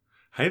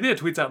Hey there,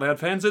 Tweets Out Loud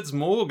fans, it's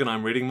Morg, and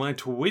I'm reading my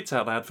tweets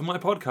out loud for my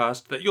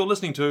podcast that you're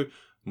listening to.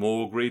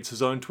 Morg reads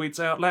his own tweets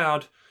out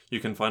loud. You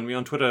can find me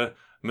on Twitter,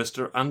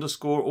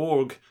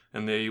 Mr_org,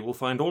 and there you will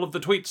find all of the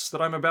tweets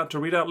that I'm about to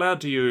read out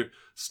loud to you,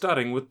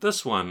 starting with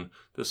this one.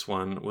 This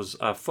one was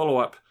a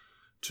follow-up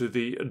to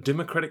the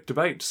Democratic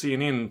debate.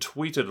 CNN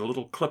tweeted a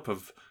little clip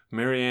of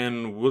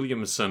Marianne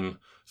Williamson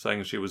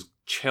saying she was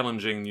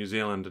challenging New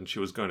Zealand and she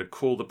was going to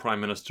call the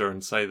Prime Minister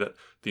and say that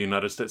the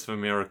United States of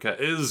America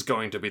is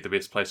going to be the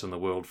best place in the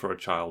world for a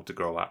child to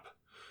grow up.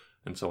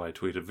 And so I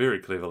tweeted very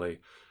cleverly,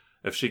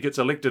 if she gets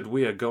elected,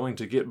 we are going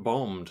to get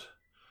bombed.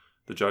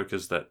 The joke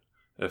is that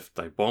if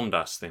they bombed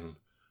us, then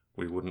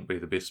we wouldn't be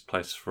the best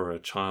place for a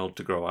child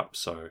to grow up.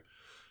 So,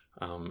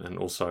 and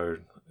also,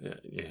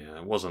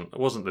 it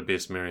wasn't the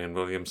best Marianne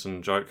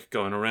Williamson joke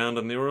going around,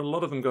 and there were a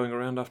lot of them going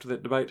around after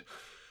that debate.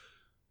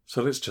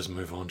 So let's just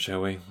move on,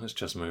 shall we? Let's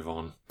just move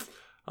on.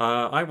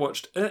 I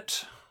watched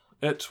It.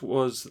 It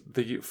was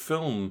the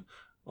film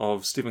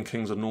of Stephen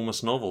King's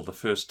enormous novel, the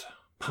first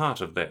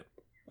part of that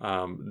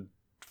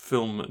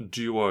film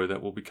duo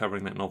that will be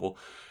covering that novel.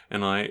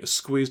 And I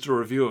squeezed a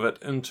review of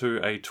it into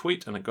a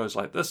tweet, and it goes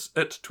like this.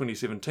 It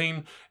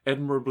 2017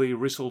 admirably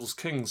wrestles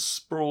King's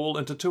sprawl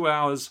into 2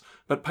 hours,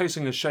 but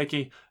pacing is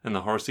shaky, and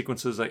the horror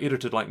sequences are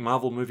edited like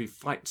Marvel movie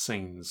fight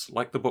scenes.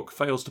 Like the book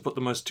fails to put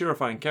the most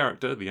terrifying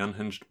character, the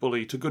unhinged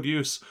bully, to good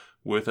use.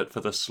 Worth it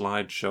for the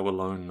slideshow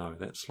alone, though.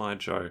 That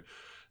slideshow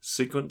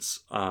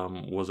sequence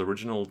was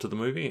original to the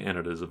movie, and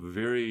it is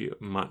very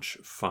much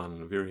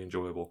fun, very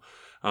enjoyable.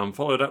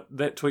 Followed up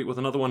that tweet with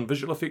another one.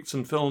 Visual effects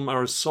in film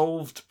are a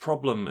solved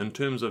problem in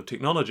terms of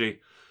technology,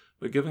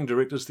 but giving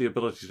directors the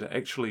ability to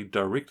actually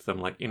direct them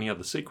like any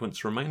other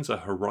sequence remains a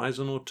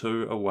horizon or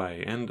two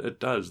away, and it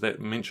does.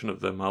 That mention of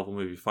the Marvel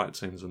movie fight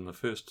scenes in the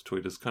first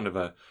tweet is kind of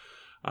a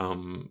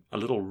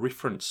little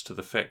reference to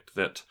the fact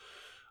that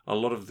a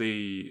lot of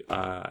the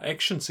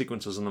action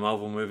sequences in the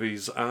Marvel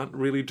movies aren't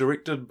really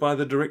directed by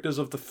the directors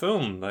of the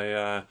film. They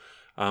are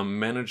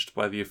managed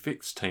by the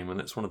effects team, and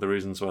that's one of the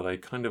reasons why they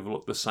kind of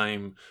look the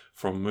same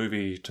from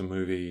movie to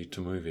movie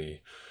to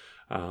movie.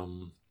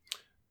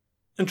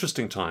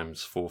 Interesting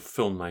times for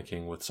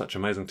filmmaking with such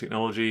amazing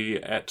technology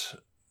at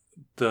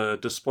the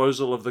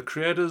disposal of the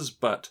creators,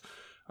 but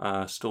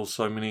still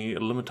so many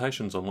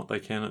limitations on what they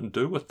can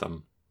do with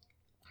them.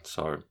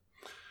 So,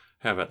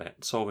 how about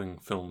that? Solving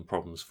film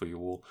problems for you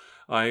all.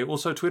 I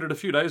also tweeted a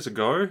few days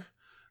ago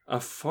a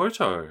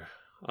photo,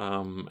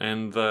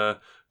 and the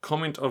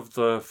comment of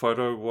the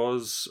photo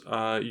was,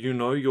 you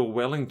know you're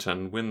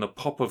Wellington when the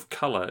pop of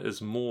colour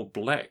is more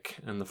black.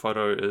 And the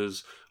photo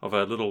is of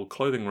a little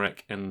clothing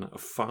rack in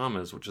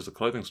Farmers, which is a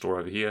clothing store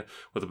over here,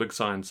 with a big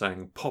sign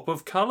saying pop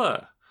of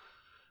colour.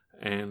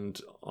 And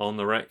on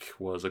the rack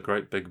was a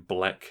great big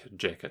black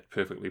jacket,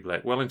 perfectly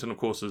black. Wellington, of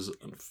course, is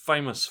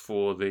famous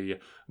for the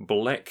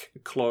black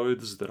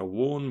clothes that are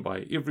worn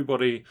by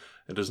everybody.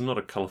 It is not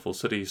a colourful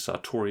city,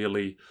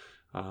 sartorially.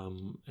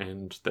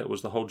 And that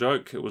was the whole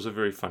joke. It was a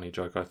very funny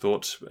joke, I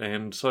thought.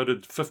 And so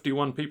did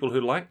 51 people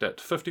who liked it.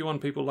 51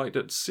 people liked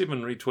it,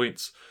 7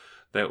 retweets.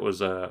 That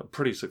was a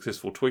pretty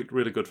successful tweet,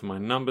 really good for my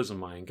numbers and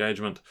my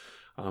engagement.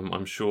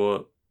 I'm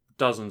sure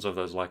dozens of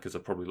those likers are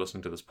probably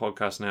listening to this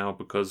podcast now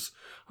because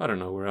I don't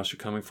know where else you're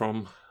coming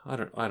from. I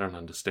don't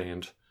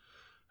understand.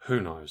 Who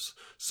knows?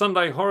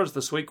 Sunday Horrors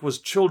this week was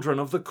Children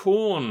of the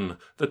Corn,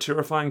 the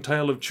terrifying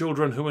tale of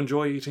children who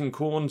enjoy eating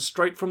corn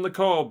straight from the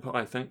cob.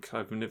 I think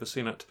I've never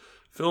seen it.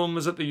 Film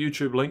is at the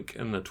YouTube link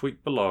in the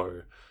tweet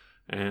below.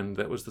 And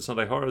that was the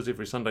Sunday Horrors.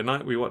 Every Sunday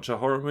night we watch a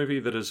horror movie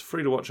that is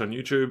free to watch on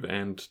YouTube,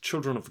 and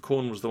Children of the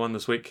Corn was the one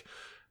this week.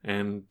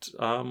 And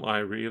I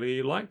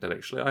really liked it,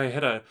 actually. I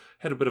had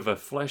a bit of a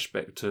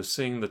flashback to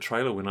seeing the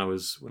trailer when I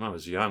was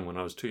young, when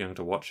I was too young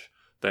to watch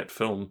that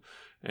film,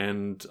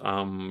 and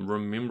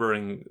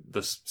remembering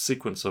this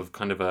sequence of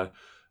kind of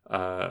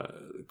a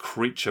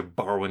creature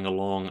burrowing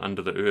along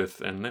under the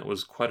earth, and that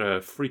was quite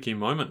a freaky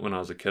moment when I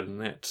was a kid,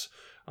 and that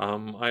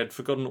I had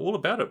forgotten all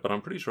about it, but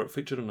I'm pretty sure it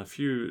featured in a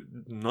few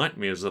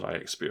nightmares that I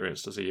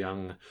experienced as a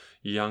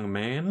young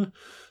man.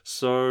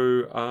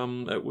 So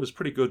it was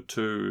pretty good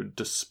to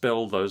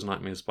dispel those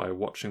nightmares by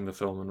watching the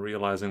film and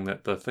realizing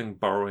that the thing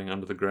burrowing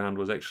under the ground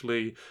was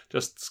actually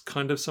just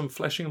kind of some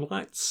flashing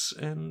lights.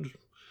 And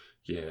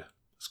yeah,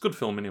 it's a good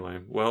film anyway.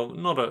 Well,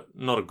 not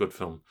a good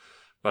film,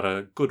 but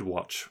a good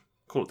watch.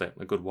 Call it that,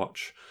 a good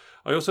watch.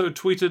 I also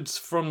tweeted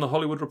from The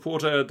Hollywood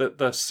Reporter that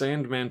the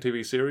Sandman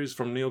TV series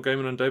from Neil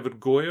Gaiman and David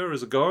Goyer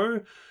is a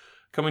go,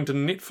 coming to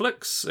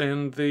Netflix,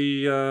 and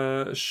the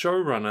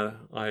showrunner,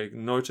 I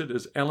noted,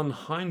 is Alan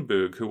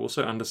Heinberg, who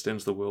also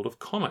understands the world of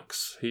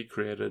comics. He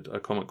created a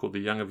comic called The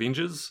Young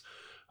Avengers,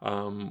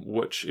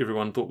 which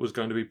everyone thought was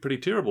going to be pretty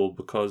terrible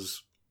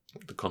because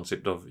the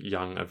concept of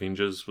Young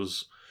Avengers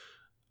was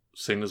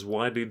seen as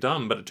widely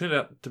dumb, but it turned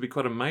out to be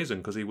quite amazing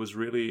because he was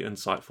really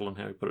insightful in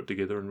how he put it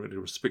together and really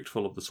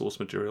respectful of the source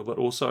material, but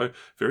also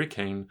very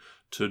keen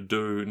to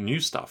do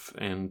new stuff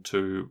and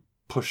to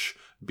push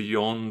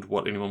beyond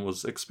what anyone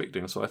was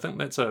expecting. So I think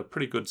that's a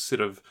pretty good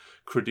set of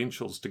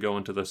credentials to go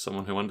into this.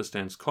 Someone who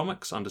understands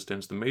comics,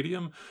 understands the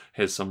medium,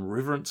 has some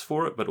reverence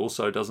for it, but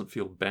also doesn't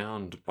feel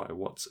bound by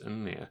what's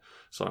in there.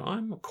 So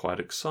I'm quite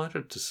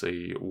excited to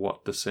see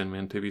what the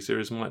Sandman TV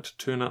series might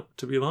turn up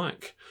to be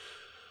like.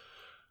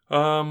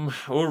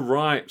 All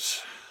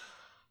right.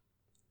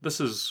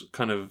 This is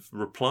kind of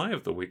reply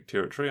of the week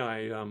territory.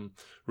 I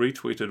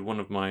retweeted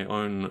one of my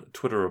own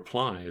Twitter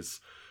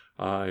replies.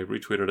 I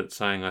retweeted it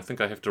saying, I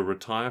think I have to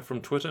retire from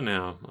Twitter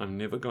now. I'm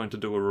never going to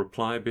do a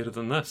reply better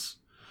than this.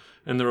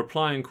 And the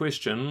reply in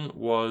question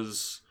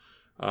was,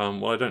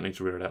 well, I don't need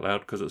to read it out loud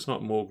because it's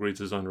not Morg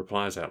reads his own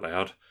replies out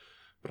loud,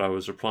 but I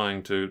was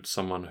replying to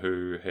someone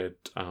who had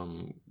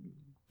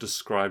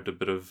described a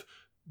bit of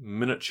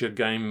miniature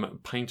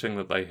game painting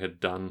that they had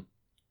done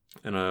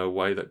in a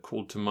way that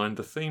called to mind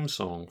the theme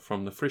song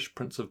from The Fresh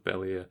Prince of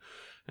Bel-Air.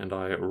 And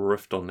I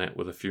riffed on that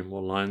with a few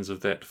more lines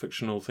of that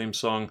fictional theme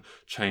song,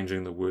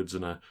 changing the words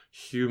in a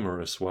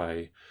humorous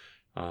way.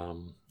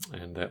 And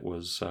that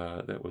was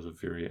a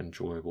very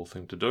enjoyable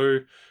thing to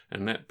do.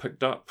 And that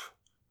picked up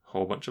a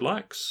whole bunch of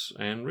likes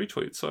and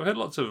retweets. So I had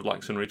lots of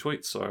likes and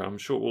retweets. So I'm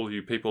sure all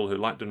you people who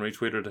liked and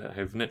retweeted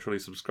have naturally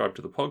subscribed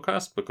to the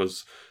podcast,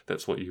 because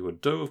that's what you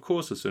would do, of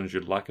course. As soon as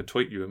you'd like a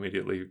tweet, you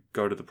immediately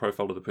go to the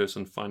profile of the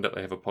person, find out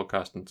they have a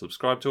podcast and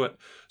subscribe to it,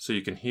 so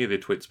you can hear their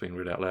tweets being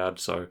read out loud.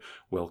 So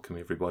welcome,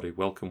 everybody.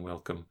 Welcome,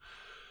 welcome,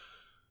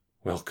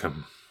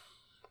 welcome.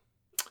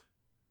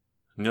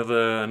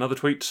 Another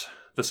tweet.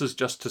 This is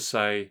just to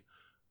say,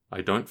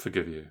 I don't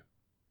forgive you.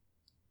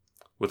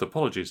 With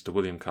apologies to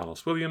William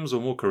Carlos Williams, or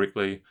more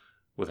correctly,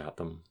 without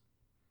them.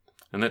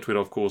 And that tweet,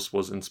 of course,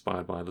 was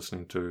inspired by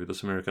listening to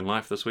This American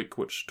Life this week,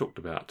 which talked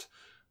about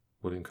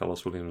William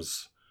Carlos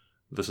Williams'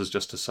 This Is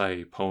Just to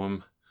Say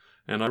poem.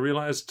 And I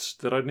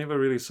realised that I'd never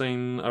really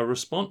seen a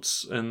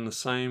response in the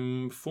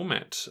same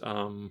format.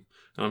 And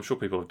I'm sure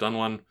people have done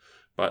one,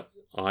 but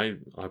I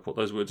put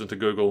those words into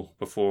Google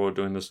before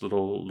doing this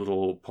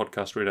little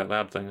podcast read out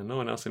loud thing, and no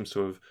one else seems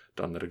to have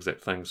done that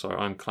exact thing. So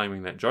I'm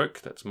claiming that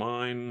joke. That's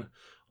mine.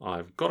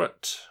 I've got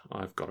it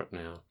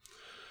now.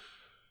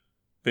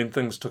 Then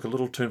things took a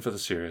little turn for the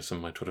serious in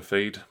my Twitter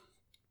feed,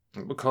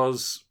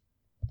 because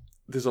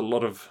there's a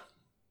lot of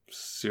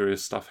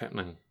serious stuff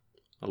happening.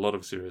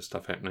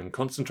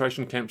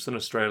 Concentration camps in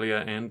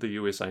Australia and the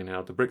USA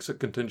now. The Brexit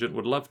contingent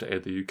would love to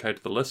add the UK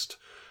to the list.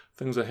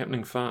 Things are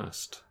happening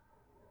fast.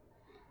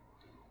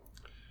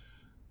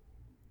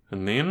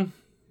 And then,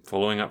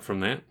 following up from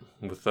that,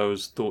 with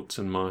those thoughts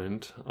in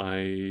mind, I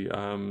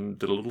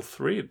did a little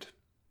thread.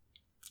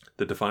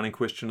 The defining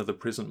question of the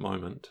present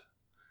moment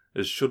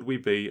is, should we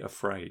be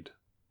afraid?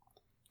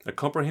 A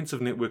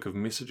comprehensive network of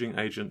messaging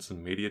agents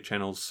and media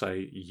channels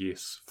say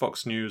yes.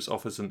 Fox News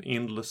offers an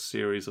endless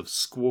series of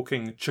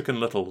squawking chicken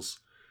littles,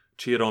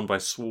 cheered on by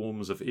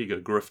swarms of eager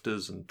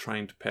grifters and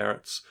trained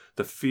parrots.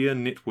 The fear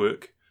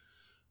network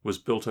was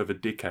built over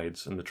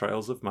decades, and the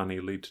trails of money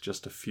lead to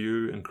just a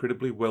few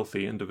incredibly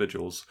wealthy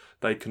individuals.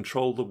 They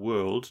control the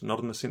world, not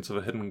in the sense of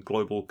a hidden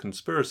global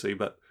conspiracy,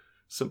 but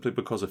simply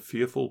because a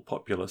fearful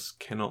populace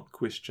cannot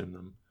question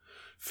them.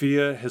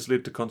 Fear has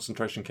led to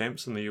concentration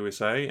camps in the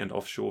USA and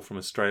offshore from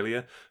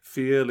Australia.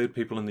 Fear led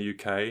people in the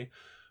UK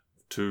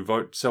to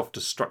vote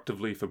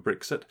self-destructively for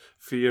Brexit.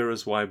 Fear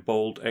is why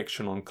bold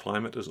action on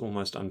climate is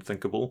almost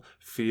unthinkable.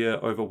 Fear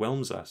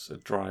overwhelms us.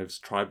 It drives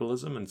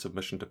tribalism and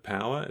submission to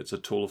power. It's a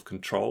tool of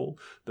control.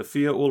 The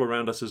fear all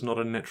around us is not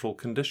a natural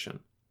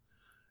condition.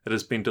 It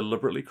has been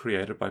deliberately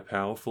created by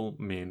powerful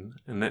men,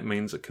 and that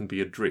means it can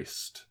be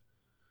addressed.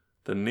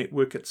 The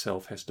network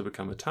itself has to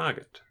become a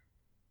target.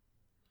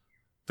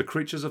 The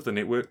creatures of the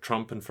network,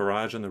 Trump and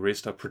Farage and the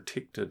rest, are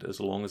protected as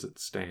long as it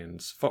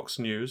stands. Fox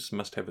News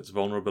must have its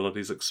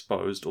vulnerabilities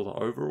exposed, or the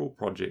overall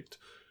project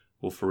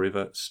will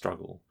forever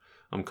struggle.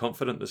 I'm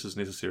confident this is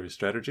necessary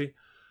strategy.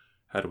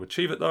 How to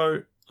achieve it,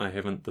 though, I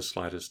haven't the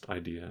slightest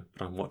idea.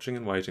 But I'm watching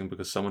and waiting,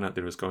 because someone out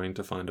there is going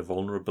to find a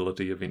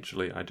vulnerability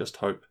eventually. I just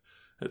hope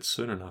it's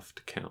soon enough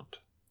to count.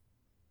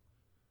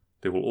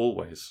 There will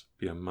always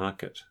be a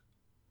market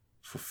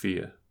for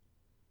fear.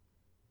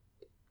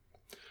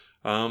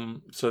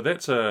 So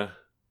that's that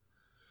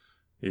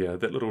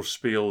little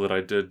spiel that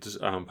I did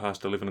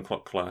past 11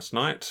 o'clock last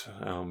night.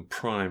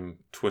 Prime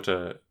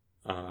Twitter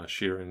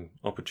sharing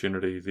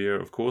opportunity there,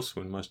 of course,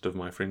 when most of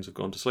my friends have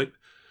gone to sleep.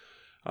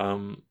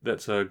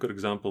 That's a good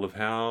example of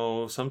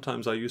how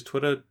sometimes I use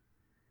Twitter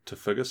to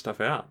figure stuff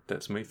out.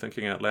 That's me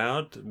thinking out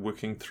loud,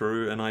 working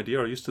through an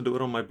idea. I used to do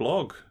it on my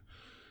blog,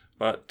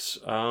 but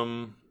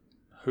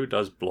who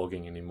does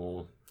blogging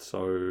anymore?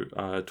 So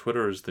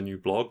Twitter is the new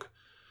blog,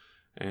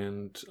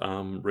 and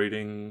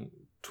reading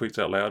tweets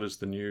out loud is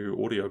the new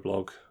audio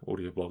blog.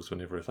 Audio blogs were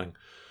never a thing.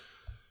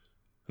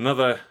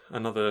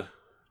 Another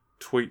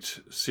tweet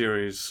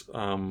series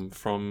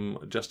from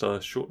just a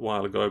short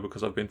while ago,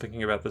 because I've been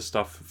thinking about this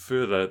stuff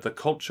further. The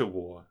culture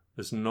war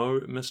is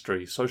no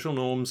mystery. Social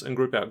norms and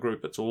group out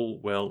group, it's all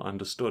well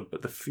understood.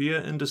 But the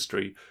fear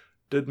industry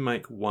did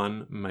make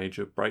one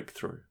major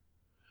breakthrough,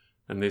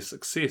 and their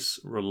success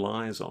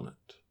relies on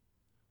it.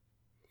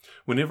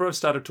 Whenever I've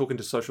started talking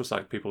to social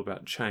psych people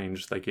about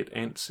change, they get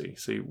antsy.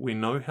 See, we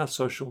know how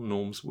social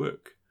norms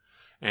work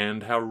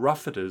and how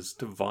rough it is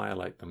to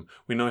violate them.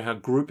 We know how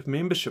group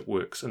membership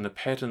works and the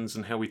patterns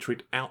and how we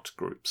treat out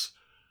groups.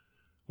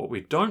 What we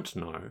don't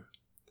know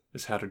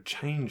is how to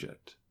change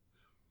it.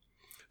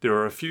 There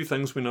are a few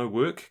things we know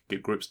work: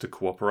 get groups to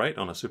cooperate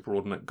on a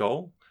superordinate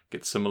goal,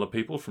 get similar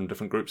people from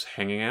different groups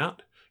hanging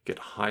out, get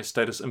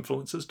high-status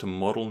influencers to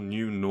model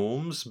new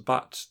norms,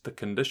 but the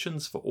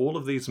conditions for all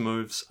of these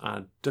moves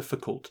are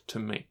difficult to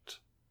meet.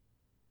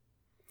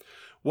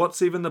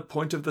 What's even the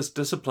point of this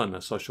discipline,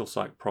 a social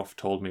psych prof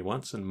told me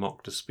once in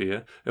mock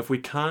despair, if we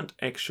can't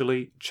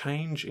actually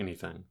change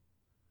anything?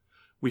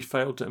 We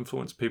failed to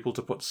influence people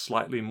to put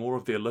slightly more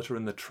of their litter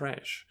in the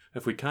trash.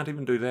 If we can't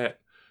even do that,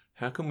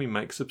 how can we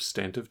make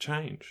substantive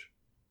change?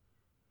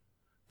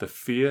 The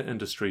fear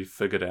industry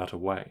figured out a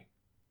way.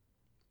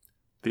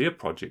 Their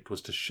project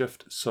was to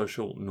shift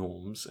social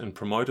norms and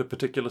promote a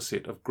particular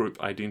set of group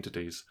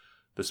identities.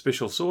 The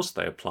special sauce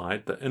they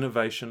applied, the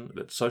innovation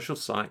that social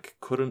psych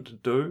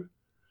couldn't do,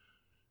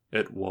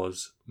 it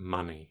was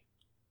money.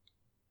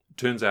 It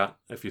turns out,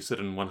 if you sit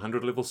in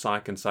 100 level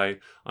psych and say,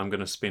 I'm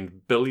going to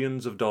spend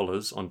billions of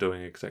dollars on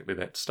doing exactly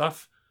that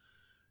stuff,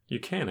 you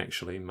can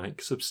actually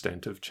make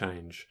substantive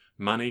change.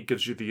 Money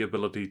gives you the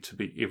ability to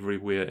be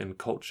everywhere in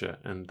culture,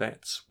 and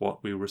that's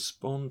what we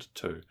respond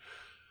to.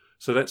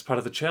 So that's part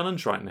of the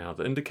challenge right now.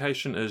 The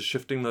indication is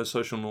shifting those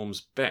social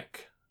norms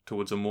back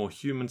towards a more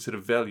human set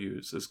of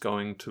values is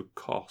going to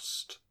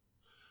cost.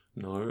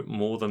 No,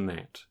 more than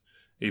that.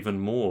 Even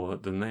more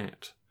than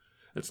that.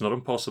 It's not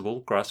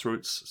impossible.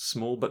 Grassroots,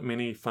 small but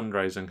many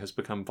fundraising has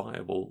become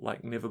viable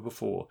like never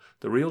before.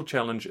 The real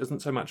challenge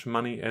isn't so much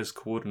money as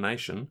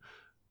coordination.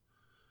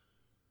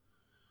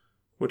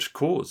 Which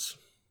cause?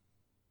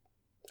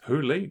 Who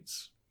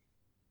leads?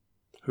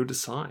 Who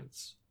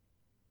decides?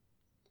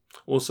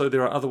 Also,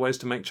 there are other ways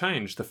to make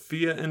change. The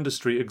fear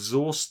industry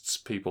exhausts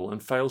people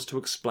and fails to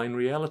explain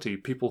reality.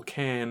 People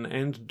can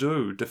and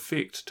do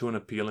defect to an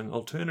appealing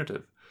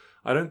alternative.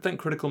 I don't think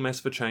critical mass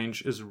for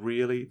change is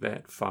really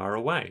that far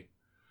away.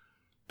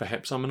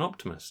 Perhaps I'm an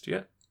optimist,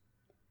 yeah.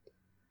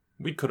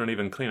 We couldn't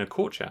even clean a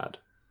courtyard.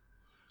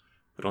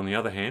 But on the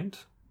other hand,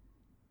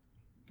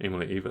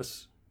 Emily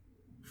Evis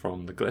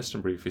from the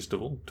Glastonbury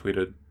Festival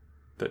tweeted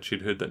that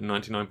she'd heard that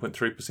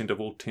 99.3%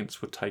 of all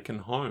tents were taken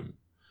home,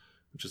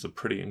 which is a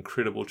pretty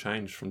incredible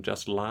change from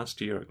just last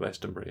year at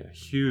Glastonbury. A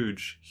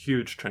huge,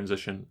 huge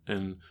transition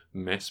in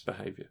mass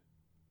behaviour.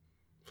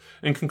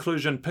 In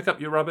conclusion, pick up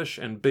your rubbish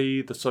and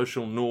be the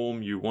social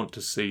norm you want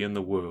to see in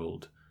the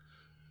world.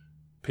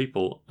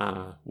 People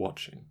are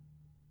watching.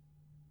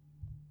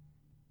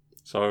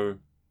 So,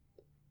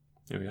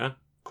 here we are.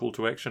 Call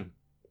to action.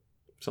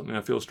 Something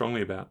I feel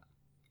strongly about.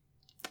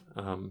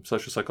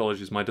 Social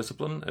psychology is my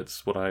discipline.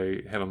 It's what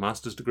I have a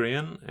master's degree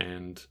in,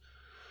 and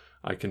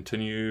I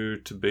continue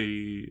to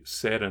be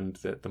saddened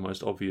that the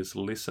most obvious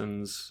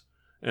lessons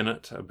in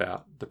it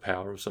about the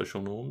power of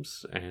social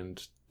norms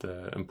and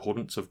the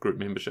importance of group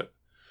membership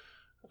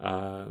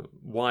are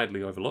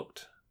widely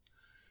overlooked.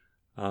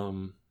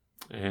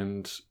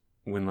 And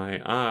when they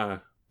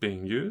are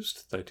being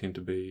used, they tend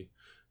to be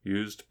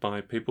used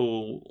by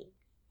people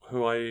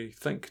who I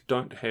think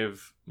don't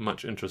have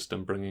much interest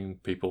in bringing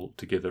people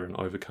together and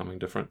overcoming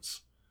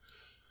difference.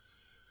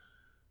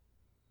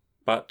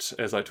 But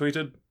as I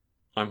tweeted,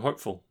 I'm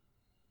hopeful.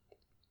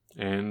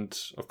 And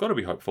I've got to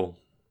be hopeful.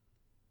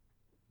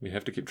 We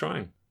have to keep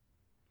trying.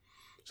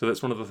 So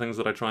that's one of the things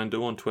that I try and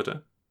do on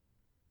Twitter.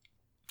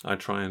 I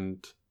try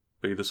and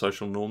be the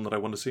social norm that I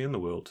want to see in the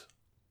world.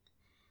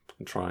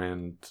 And try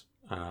and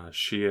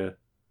share,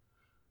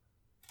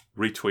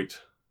 retweet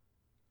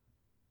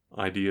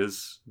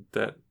ideas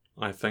that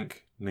I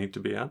think need to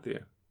be out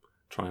there.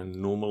 Try and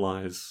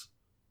normalize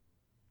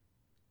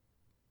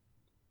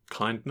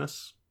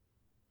kindness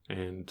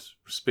and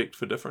respect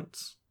for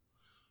difference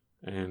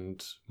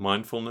and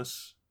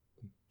mindfulness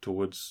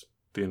towards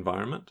the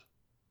environment.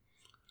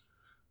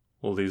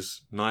 All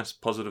these nice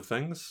positive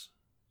things.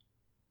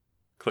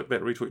 Click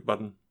that retweet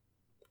button.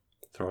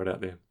 Throw it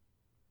out there.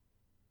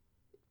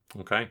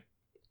 Okay,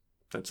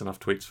 that's enough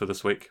tweets for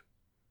this week.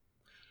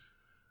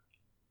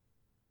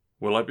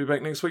 Will I be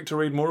back next week to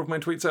read more of my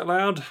tweets out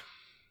loud?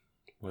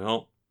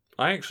 Well,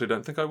 I actually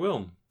don't think I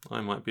will.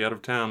 I might be out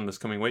of town this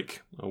coming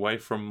week, away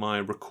from my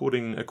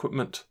recording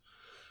equipment.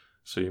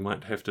 So you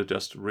might have to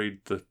just read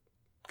the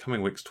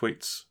coming week's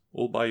tweets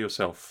all by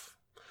yourself.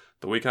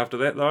 The week after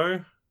that,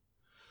 though,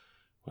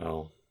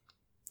 well,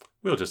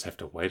 we'll just have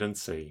to wait and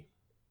see.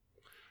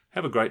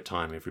 Have a great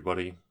time,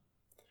 everybody.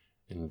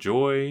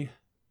 Enjoy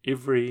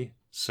every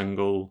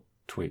single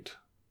tweet.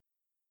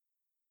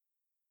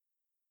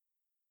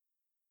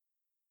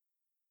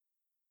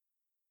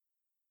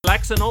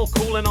 Relaxing, all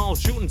cool and all,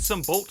 shooting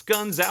some bolt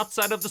guns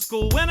outside of the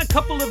school when a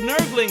couple of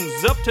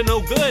nerdlings up to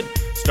no good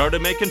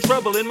started making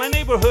trouble in my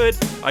neighborhood.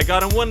 I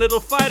got in one little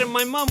fight and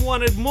my mom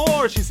wanted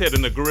more. She said,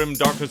 in the grim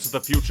darkness of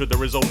the future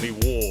there is only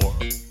war.